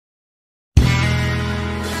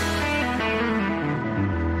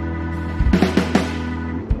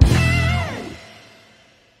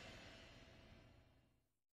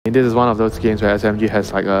And this is one of those games where SMG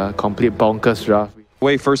has like a complete bonkers draft.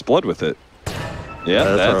 Away first blood with it. Yeah,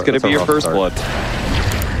 that's going to be your first blood.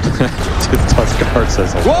 Tuskar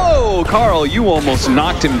says, whoa, Carl, you almost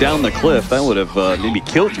knocked him down the cliff. That would have maybe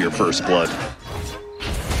killed your first blood.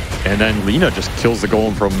 And then Lina just kills the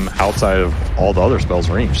golem from outside of all the other spells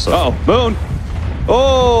range. So. Oh, Moon.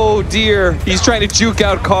 Oh, dear. He's trying to juke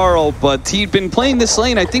out Carl, but he'd been playing this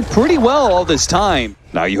lane, I think, pretty well all this time.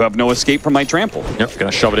 Now you have no escape from my trample. Yep,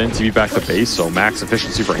 gonna shove it in, TV back to base, so max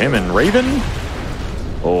efficiency for him. And Raven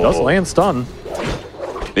does land stun.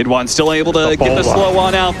 Mid1 still able to get the slow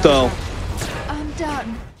on out, though. I'm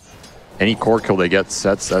done. Any core kill they get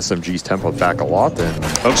sets SMG's tempo back a lot. And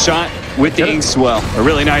hook shot with the Inkswell. A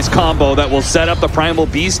really nice combo that will set up the Primal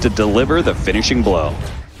Beast to deliver the finishing blow.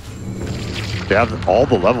 They have all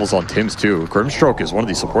the levels on Tim's too. Grimstroke is one of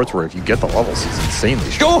these supports where if you get the levels, he's insanely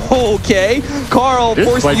strong. Okay, Carl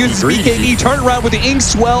forced to use his BKB, turn around with the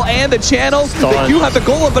Inkswell and the channels. They do have the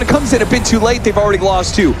golem, but it comes in a bit too late. They've already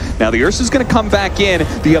lost two. Now the Ursa's going to come back in.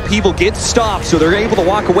 The upheaval gets stopped, so they're able to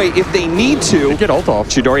walk away if they need to. They get ult off.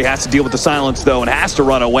 Chidori has to deal with the silence though and has to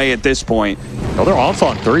run away at this point. No, they're on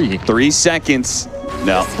 3. 3 seconds.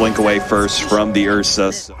 No, blink away first from the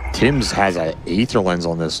Ursa. Tim's has an Aether Lens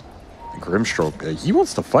on this. Grimstroke, he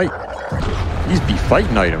wants to fight. He's be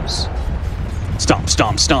fighting items. Stomp,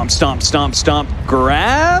 stomp, stomp, stomp, stomp, stomp.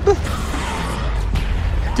 Grab.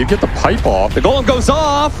 Did get the pipe off. The golem goes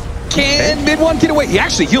off. Can Mid1 get away? He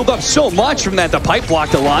actually healed up so much from that. The pipe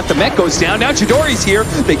blocked a lot. The mech goes down. Now Chidori's here.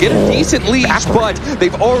 They get a decent leash, but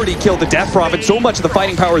they've already killed the Death Prophet. So much of the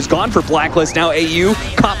fighting power is gone for Blacklist. Now AU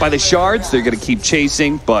caught by the shards. They're going to keep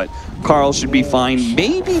chasing, but Carl should be fine.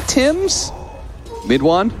 Maybe Tim's?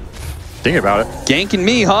 Mid1? Thinking about it. Ganking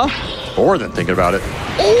me, huh? More than thinking about it.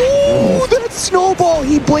 Oh, that snowball!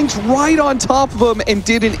 He blinked right on top of him and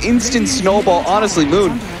did an instant snowball. Honestly,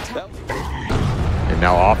 Moon. And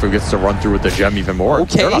now Afu gets to run through with the gem even more.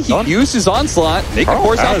 Okay, he used his onslaught. They can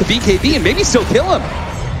force out the BKB and maybe still kill him.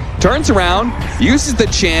 Turns around, uses the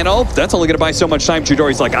channel. That's only going to buy so much time.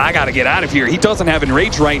 Chidori's like, I got to get out of here. He doesn't have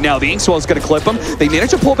Enrage right now. The Inkswell's going to clip him. They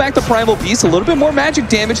manage to pull back the Primal Beast, a little bit more magic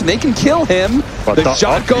damage, and they can kill him. But the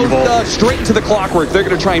shot goes straight into the clockwork. They're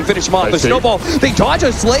going to try and finish him off. The snowball, they dodge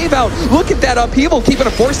a slave out. Look at that upheaval, keeping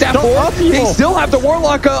a 4-staff forward. They still have the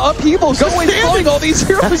Warlock upheaval going, slowing all these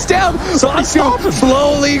heroes down. Basu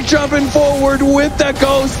slowly jumping forward with the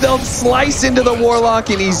Ghost. They'll slice into the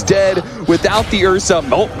Warlock, and he's dead without the Ursa.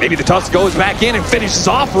 Oh, maybe the Tusk goes back in and finishes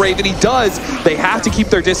off Raven. He does. They have to keep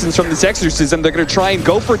their distance from this exorcism. They're going to try and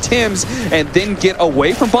go for Tim's and then get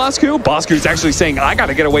away from Bosku. Bosku's actually saying, I got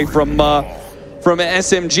to get away from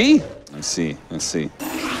SMG. Let's see.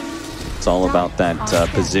 It's all about that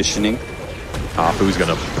positioning. Who's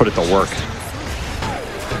going to put it to work?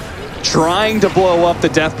 Trying to blow up the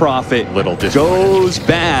Death Prophet. Little goes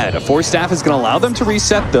bad. A 4-staff is going to allow them to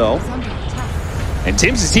reset, though. And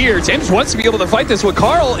Tim's is here. Tim's wants to be able to fight this. What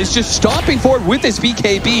Carl is just stomping forward with his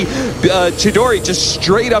BKB. Chidori just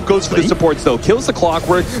straight up goes for the supports, though. Kills the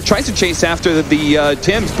Clockwork. Tries to chase after the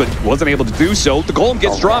Tim's, but wasn't able to do so. The Golem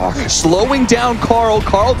gets dropped, slowing down Carl.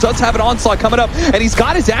 Carl does have an onslaught coming up, and he's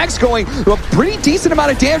got his axe going. A pretty decent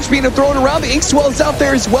amount of damage being thrown around. The Inkswell is out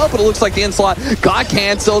there as well, but it looks like the onslaught got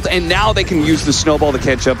canceled, and now they can use the snowball to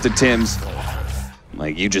catch up to Tim's.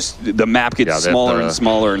 Like, the map gets smaller and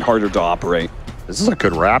smaller and harder to operate. This is a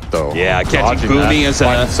good wrap, though. Yeah, catching Boomy is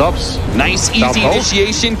a nice, easy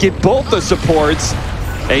initiation. Get both the supports.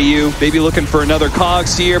 AU maybe looking for another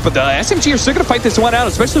cogs here, but the SMG are still going to fight this one out,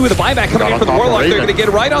 especially with a buyback coming in for the Warlock. They're going to get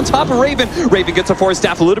right on top of Raven. Raven gets a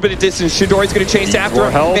 4-staff, a little bit of distance. Shidori's going to chase after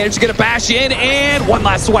him. Managed to get a bash in, and one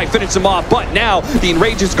last swipe, finish him off. But now the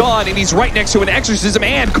Enrage is gone, and he's right next to an Exorcism,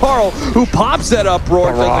 and Carl, who pops that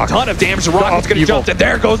uproar, does a ton of damage. The Rocket's going to jump, and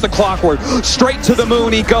there goes the Clockwork. Straight to the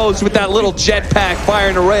moon he goes with that little jetpack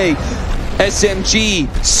firing array. SMG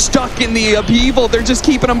stuck in the upheaval. They're just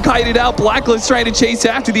keeping them kited out. Blacklist trying to chase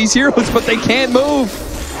after these heroes, but they can't move.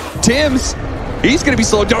 Tim's, he's going to be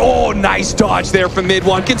slowed down. Oh, nice dodge there from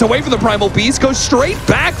Mid1. Gets away from the Primal Beast. Goes straight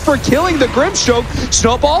back for killing the Grimstroke.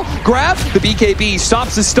 Snowball, grab. The BKB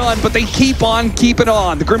stops the stun, but they keep on keeping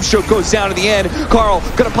on. The Grimstroke goes down to the end. Carl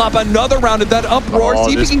going to pop another round of that uproar.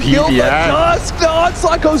 See if he can kill the Tusk. The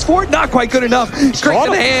onslaught goes for it. Not quite good enough. Straight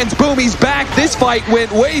to the hands. Boom, he's back. This fight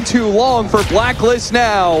went way too long for Blacklist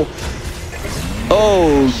now.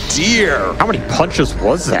 Oh, dear. How many punches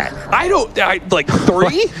was that? Like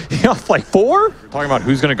 3? Yeah, like 4? Talking about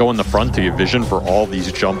who's going to go in the front to get vision for all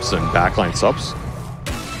these jumps and backline subs.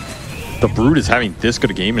 The Brood is having this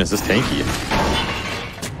good a game and is this tanky.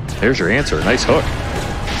 There's your answer. Nice hook.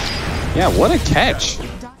 Yeah, what a catch.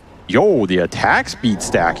 Yo, the attack speed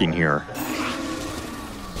stacking here.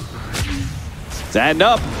 It's adding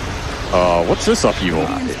up. What's this upheaval?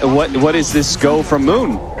 What is this go from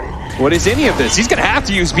Moon? What is any of this? He's going to have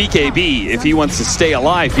to use BKB if he wants to stay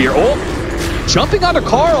alive here. Oh, jumping onto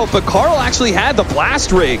Carl, but Carl actually had the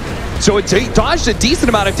blast rig. So it dodged a decent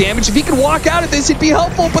amount of damage. If he could walk out of this, it'd be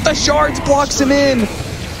helpful, but the shards blocks him in.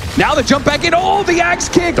 Now the jump back in. Oh, the axe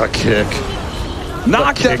kick. The kick.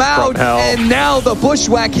 Knocked him out, and now the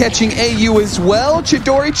bushwhack catching AU as well.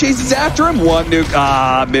 Chidori chases after him. One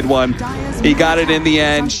nuke. Mid one. He got it in the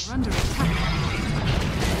end.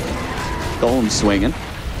 Golem swinging.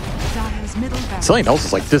 Something else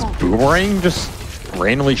is like this boomerang just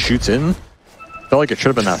randomly shoots in. Felt like it should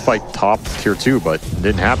have been that fight top tier 2, but it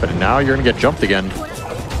didn't happen. And now you're going to get jumped again.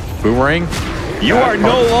 Boomerang. You are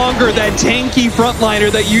no longer that tanky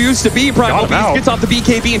frontliner that you used to be. Primal Beast gets off the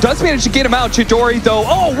BKB and does manage to get him out. Chidori, though,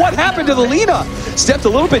 oh, what happened to the Lina? Stepped a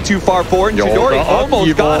little bit too far forward, and Chidori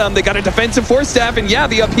almost got him. They got a defensive force staff, and yeah,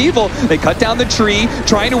 the upheaval. They cut down the tree,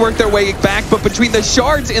 trying to work their way back, but between the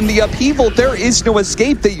shards and the upheaval, there is no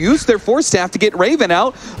escape. They used their force staff to get Raven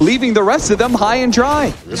out, leaving the rest of them high and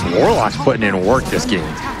dry. This Warlock's putting in work this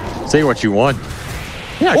game. Say what you want.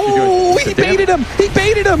 Yeah, oh, he baited him! He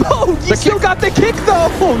baited him! Oh, you still got the kick, though!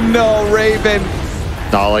 Oh, no, Raven.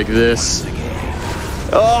 Not like this.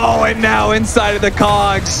 Oh, and now inside of the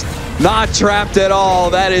cogs. Not trapped at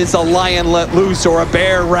all. That is a lion let loose, or a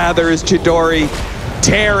bear, rather, is Chidori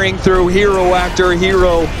tearing through hero after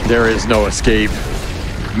hero. There is no escape.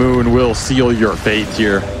 Moon will seal your fate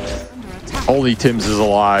here. Only Tim's is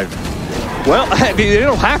alive. Well, I mean, they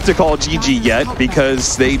don't have to call GG yet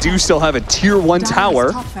because they do still have a tier 1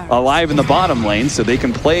 tower alive in the bottom lane, so they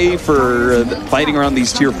can play for fighting around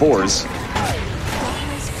these tier 4s.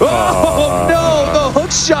 Oh, no! The hook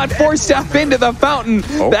shot force staff into the fountain.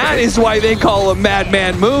 Okay. That is why they call him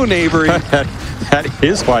Madman Moon, Avery. That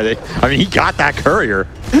is why they... I mean, he got that courier.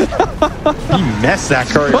 He messed that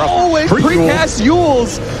courier up. Oh, and precast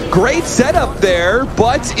Yules. Great setup there,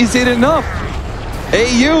 but is it enough?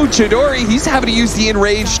 AU, Chidori, he's having to use the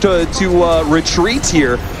Enrage to retreat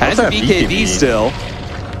here. Has a BKB still,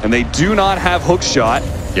 and they do not have hook shot.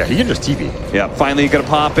 Yeah, he can just TP. Yeah, finally gonna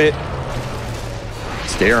pop it.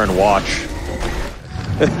 Stare and watch.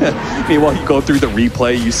 Meanwhile, you go through the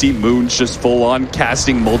replay, you see Moon's just full on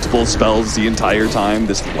casting multiple spells the entire time.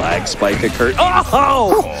 This lag spike occurred.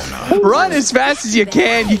 Oh! Run as fast as you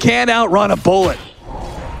can. You can't outrun a bullet.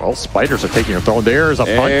 Well, spiders are taking your throne. There's a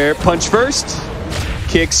punch. Air punch first.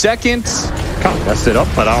 Kick second. Kind of messed it up,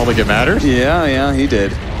 but I don't think it matters. Yeah, he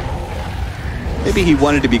did. Maybe he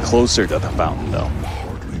wanted to be closer to the fountain, though.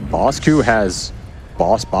 Bosku has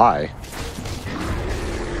boss by.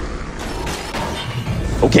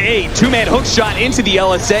 Okay, two-man hook shot into the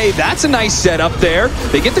LSA. That's a nice setup there.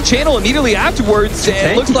 They get the channel immediately afterwards,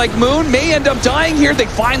 and it looks like Moon may end up dying here. They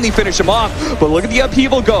finally finish him off, but look at the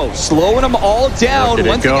upheaval go. Slowing them all down.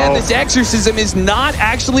 Once again, this exorcism is not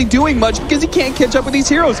actually doing much because he can't catch up with these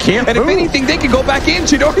heroes. And if anything, they can go back in.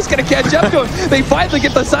 Chidori's going to catch up to him. They finally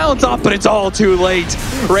get the silence off, but it's all too late.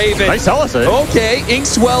 Raven. Nice LSA. Okay,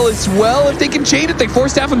 Inkswell as well. If they can chain it, they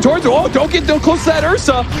force staff him towards it. Oh, don't get too close to that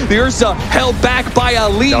Ursa. The Ursa held back by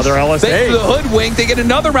a leash. Another LSA. Thanks to the hoodwink, they get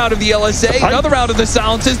another round of the LSA, another round of the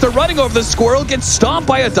silences. They're running over the squirrel, gets stomped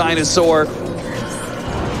by a dinosaur.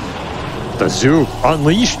 The zoo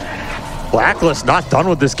unleashed. Blacklist not done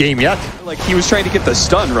with this game yet. Like he was trying to get the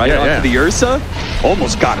stun onto the Ursa.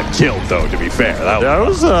 Almost got him killed, though, to be fair. That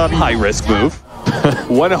was a high-risk move.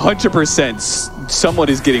 100% someone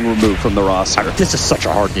is getting removed from the roster. This is such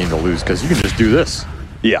a hard game to lose because you can just do this.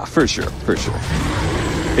 Yeah, for sure, for sure.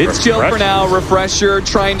 It's chill for now. Refresher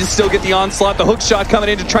trying to still get the onslaught. The hook shot coming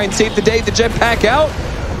in to try and save the day. The jetpack out.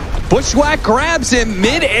 Bushwhack grabs him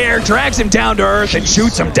mid-air, drags him down to earth, and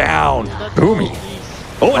shoots him down. Boomy.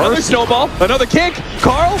 Oh, another snowball. Another kick.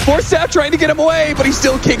 Carl forced out trying to get him away, but he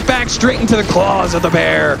still kicked back straight into the claws of the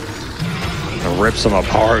bear. And rips him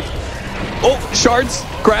apart. Oh, shards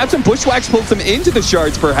grabs him. Bushwhack pulls him into the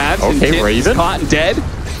shards, perhaps. Okay, and Raven. Caught and dead.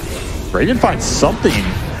 Raven finds something.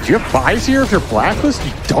 Do you have buys here if you're Blacklist?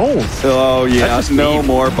 You don't. Oh, yeah. No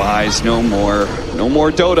more buys. No more. No more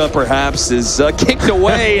Dota, perhaps, is kicked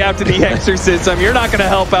away after the exorcism. You're not going to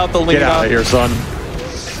help out the Lina. Get out of here, son.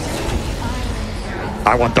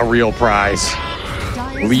 I want the real prize.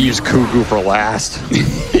 Leaves Kugu for last.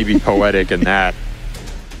 Maybe poetic in that.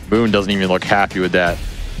 Moon doesn't even look happy with that.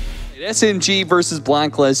 SMG versus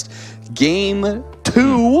Blacklist. Game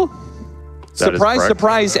 2. Surprise,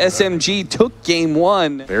 surprise, SMG took game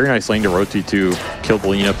 1. Very nice lane to rotate to. Killed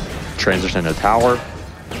Lina, transition to tower.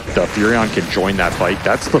 the Furion can join that fight.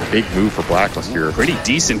 That's the big move for Blacklist here. Pretty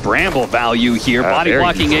decent Bramble value here. Body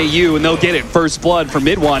blocking easy. AU, and they'll get it first blood for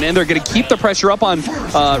mid one, and they're going to keep the pressure up on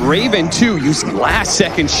Raven too, using last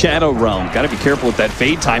second Shadow Realm. Got to be careful with that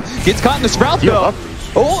fade time. Gets caught in the Sprout though.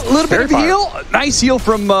 Oh, a little bit of heal. Nice heal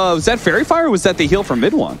from, was that Fairy Fire or was that the heal from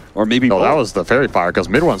mid one? Or maybe No, both? that was the Fairy Fire because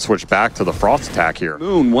mid one switched back to the Frost attack here.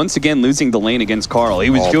 Moon once again losing the lane against Carl. He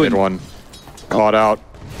was doing mid one. Caught out.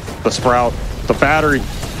 The Sprout. The battery.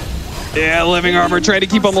 Yeah, Living Armor trying to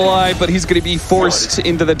keep him alive, but he's going to be forced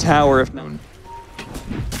into the tower.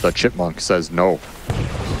 The Chipmunk says no.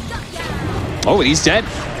 Oh, and he's dead.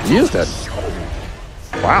 He is dead.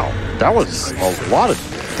 Wow, that was a lot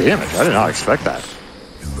of damage. I did not expect that.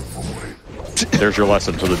 There's your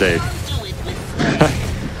lesson for the day.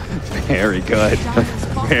 Very good.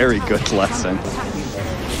 Very good lesson.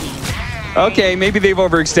 Okay, maybe they've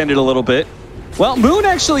overextended a little bit. Well, Moon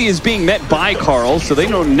actually is being met by Carl, so they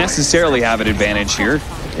don't necessarily have an advantage here.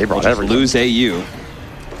 They brought They'll just lose AU.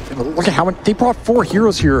 Look at how many. They brought 4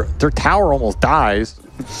 heroes here. Their tower almost dies.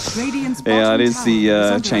 Yeah, it is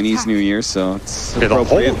the Chinese New Year, so it's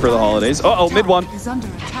appropriate for the holidays. Uh-oh, mid one.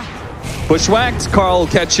 Bushwhacked. Carl will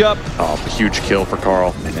catch up. Oh, huge kill for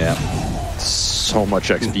Carl. Yeah. So much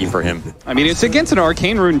XP for him. I mean, it's against an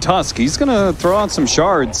Arcane Rune Tusk. He's going to throw out some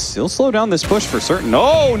shards. He'll slow down this push for certain.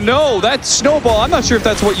 Oh, no, that's Snowball. I'm not sure if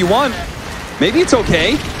that's what you want. Maybe it's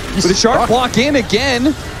okay. With the shard block in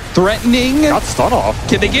again. Threatening. Got stun off.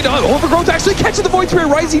 Can they get Overgrowth actually catching the Void Spirit?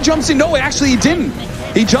 Rise, he jumps in. No, actually he didn't.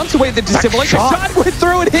 He jumps away the Dissimulate. The shot went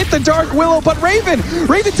through and hit the Dark Willow, but Raven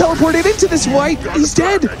teleported into this white. He's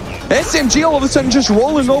dead. SMG all of a sudden just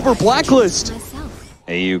rolling over Blacklist.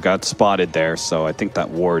 AU got spotted there, so I think that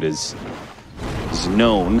ward is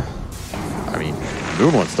known. I mean,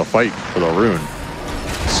 Moon wants to fight for the rune.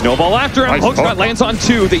 Snowball after him. Hookshot lands on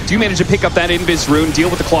 2. They do manage to pick up that Invis rune, deal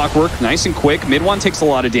with the clockwork. Nice and quick. Mid one takes a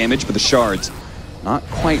lot of damage, but the shards not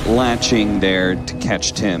quite latching there to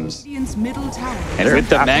catch Tim's. And with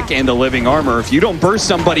the mech and the living armor, if you don't burst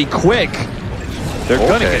somebody quick, they're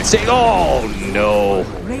gonna get saved. Oh no.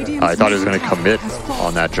 I thought he was gonna commit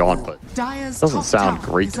on that jaunt, but doesn't sound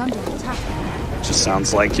great to me. Just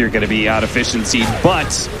sounds like you're gonna be out efficiency,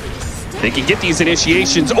 but they can get these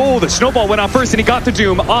initiations. Oh, the Snowball went off first, and he got the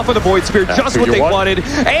Doom off of the Void Spear, just what they wanted.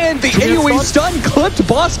 And the AoE stun clipped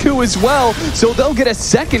Bosku as well, so they'll get a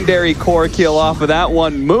secondary core kill off of that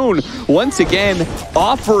one. Moon, once again,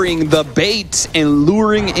 offering the bait and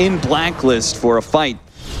luring in Blacklist for a fight.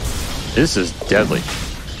 This is deadly.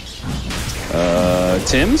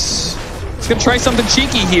 Tim's, he's gonna try something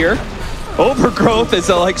cheeky here. Overgrowth is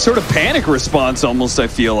a like sort of panic response almost, I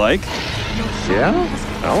feel like. Yeah,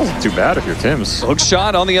 that wasn't too bad if you're Tim's. Hook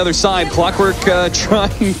shot on the other side. Clockwork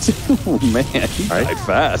trying to... Oh, man, he died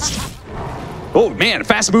fast. Oh, man,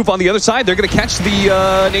 fast move on the other side. They're going to catch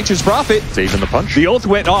the Nature's Prophet. Saving the punch. The ult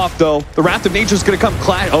went off, though. The Wrath of Nature's going to come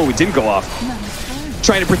clash. Oh, it didn't go off.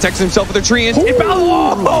 Trying to protect himself with a tree. And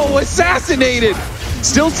oh, assassinated.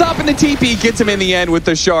 Still stopping the TP. Gets him in the end with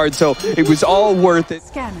the shard, so it was all worth it.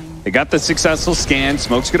 They got the successful scan.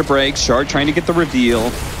 Smoke's going to break. Shard trying to get the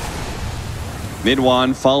reveal. Mid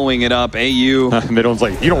one following it up. AU. Mid one's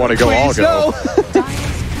like, you don't want to go, I'll go. No.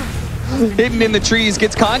 Hidden in the trees,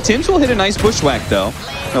 gets caught. Tims will hit a nice bushwhack though.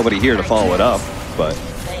 Nobody here to follow it up, but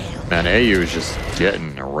man, AU is just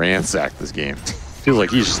getting ransacked this game. Feels like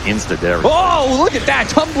he's just insta-dead. Oh, look at that!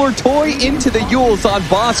 Tumbler toy into the Yules on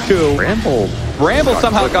Bosku. Bramble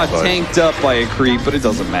somehow got tanked up by a creep, but it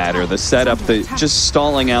doesn't matter. The setup, just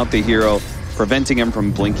stalling out the hero, preventing him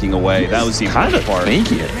from blinking away. That was the important part.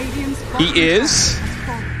 He is.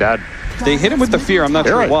 Dad. They hit him with the fear. I'm not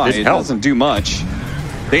sure why. It doesn't do much.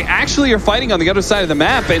 They actually are fighting on the other side of the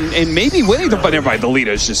map and maybe winning the fight. Never mind. The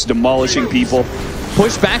leader is just demolishing people.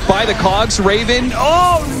 Pushed back by the Cogs. Raven.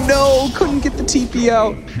 Oh no! Couldn't get the TP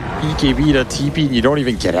out. EKB to TP and you don't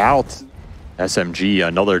even get out. SMG,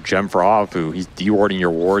 another gem for Apu. He's dewarding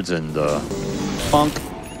your wards and Funk.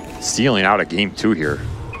 Stealing out a game 2 here.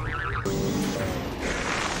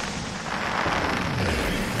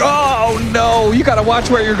 Oh no, you gotta watch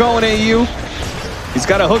where you're going, AU. He's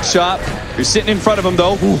got a hook shot. You're sitting in front of him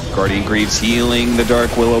though. Ooh. Guardian Greaves healing the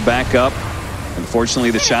Dark Willow back up.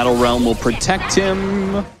 Unfortunately, the Shadow Realm will protect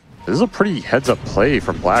him. This is a pretty heads-up play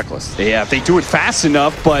from Blacklist. Yeah, if they do it fast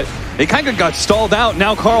enough, but they kind of got stalled out.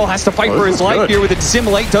 Now Carl has to fight for his life here with a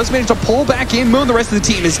Dissimulate. Does manage to pull back in. Moon, the rest of the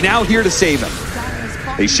team, is now here to save him.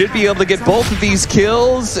 They should be able to get both of these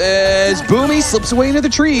kills as Boomy slips away into the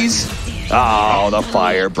trees. Oh, the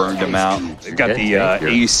fire burned him out. They've got the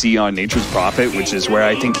AC on Nature's Prophet, which is where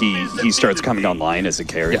I think he starts coming online as a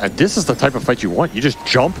carry. Yeah, this is the type of fight you want. You just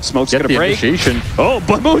jump, Smoke's get gonna the break. initiation. Oh,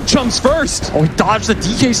 but Moon jumps first. Oh, he dodged the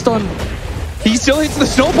DK stun. He still hits the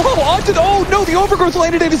snowball onto the... Oh, no, the Overgrowth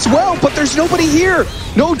landed it as well, but there's nobody here.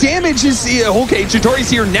 No damage is... Okay,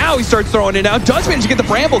 Chidori's here now. He starts throwing it out. Does manage to get the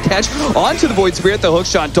Bramble catch onto the Void Spirit. The hook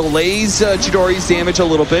shot delays Chidori's damage a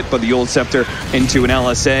little bit, but the Old Scepter into an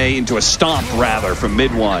LSA, into a Stomp, rather, from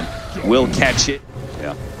mid one. Will catch it.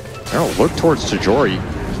 Yeah. Oh, look towards Chidori.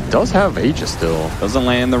 He does have Aegis still. Doesn't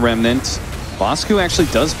land the Remnant. Bosku actually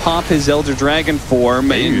does pop his Elder Dragon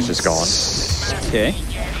form. He's just gone. Okay.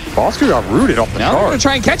 Bosku got rooted off the Now they're going to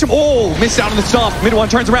try and catch him. Oh, missed out on the stomp. Mid one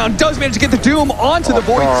turns around, does manage to get the Doom onto the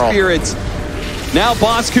Void Spirits. Now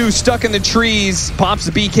Bosku stuck in the trees, pops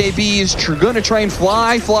the BKB, is going to try and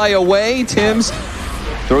fly away. Tims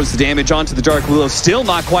throws the damage onto the Dark Willow. Still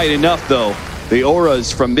not quite enough, though. The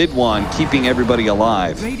auras from mid one keeping everybody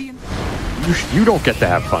alive. You don't get to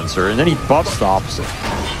have fun, sir. And then he buff stops it.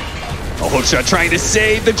 A hookshot trying to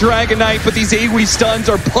save the Dragon Knight, but these AoE stuns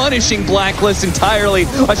are punishing Blacklist entirely.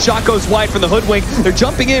 A shot goes wide from the Hoodwink. They're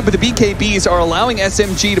jumping in, but the BKBs are allowing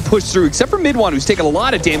SMG to push through, except for mid one, who's taken a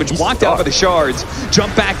lot of damage, blocked out by the shards.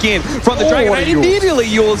 Jump back in from the Dragon Knight. Immediately,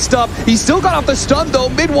 Yule stop. He's still got off the stun, though.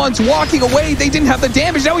 Mid one's walking away. They didn't have the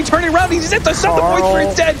damage. Now he's turning around. He's hit the stun. The Void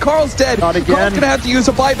Spirit's dead. Carl's dead. Not again. Carl's going to have to use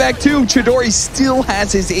a buyback, too. Chidori still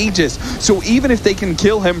has his Aegis, so even if they can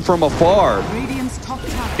kill him from afar,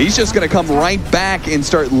 he's just going to come right back and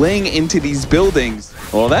start laying into these buildings.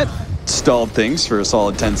 Well, that stalled things for a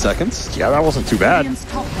solid 10 seconds. Yeah, that wasn't too bad. You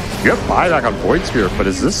have buyback on Void Spirit, but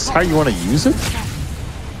is this how you want to use it?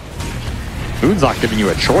 Moon's not giving you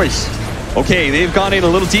a choice. Okay, they've gone in a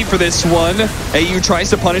little deep for this one. AU tries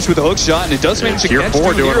to punish with a hook shot, and it does manage to catch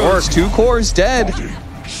 2 heroes. 2 cores dead.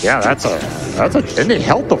 Yeah, that's a, and they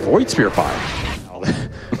held the Void Spirit fire.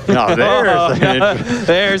 No,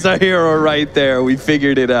 there's a hero right there. We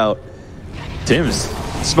figured it out. Tims.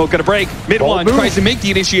 Smoke gonna break. Mid one tries to make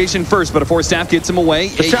the initiation first, but a Force Staff gets him away.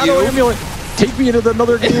 The Shadow Amulet. Take me into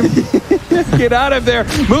another game. Get out of there.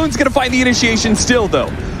 Moon's gonna find the initiation still, though.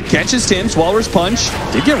 Catches Tims. Walrus Punch.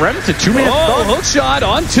 Did get Remnant to 2-man hook shot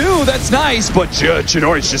on 2. That's nice, but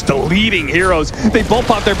Chidori's just deleting heroes. They both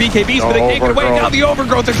pop their BKBs, but they can't get away. Now the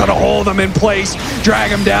Overgrowth is gonna hold them in place,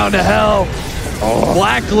 drag them down to hell.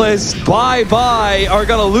 Blacklist, bye-bye, are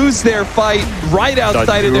going to lose their fight right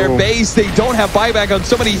outside of their base. They don't have buyback on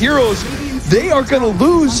so many heroes. They are going to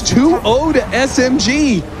lose 2-0 to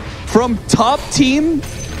SMG. From top team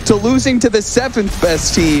to losing to the 7th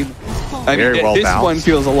best team. I mean, this one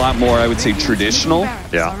feels a lot more, I would say, traditional.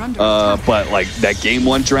 Yeah. But, like, that game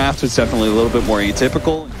 1 draft was definitely a little bit more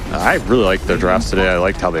atypical. I really liked their drafts today. I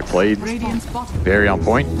liked how they played. Very on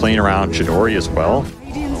point. Playing around Chidori as well.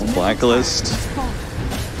 Blacklist.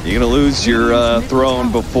 You're going to lose your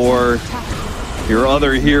throne before your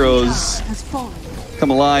other heroes come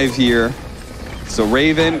alive here. So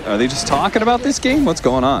Raven, are they just talking about this game? What's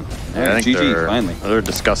going on? Yeah, I think GG, finally. They're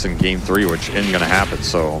discussing game 3, which isn't going to happen,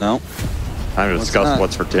 so... No. Time to discuss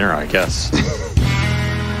what's for dinner, I guess.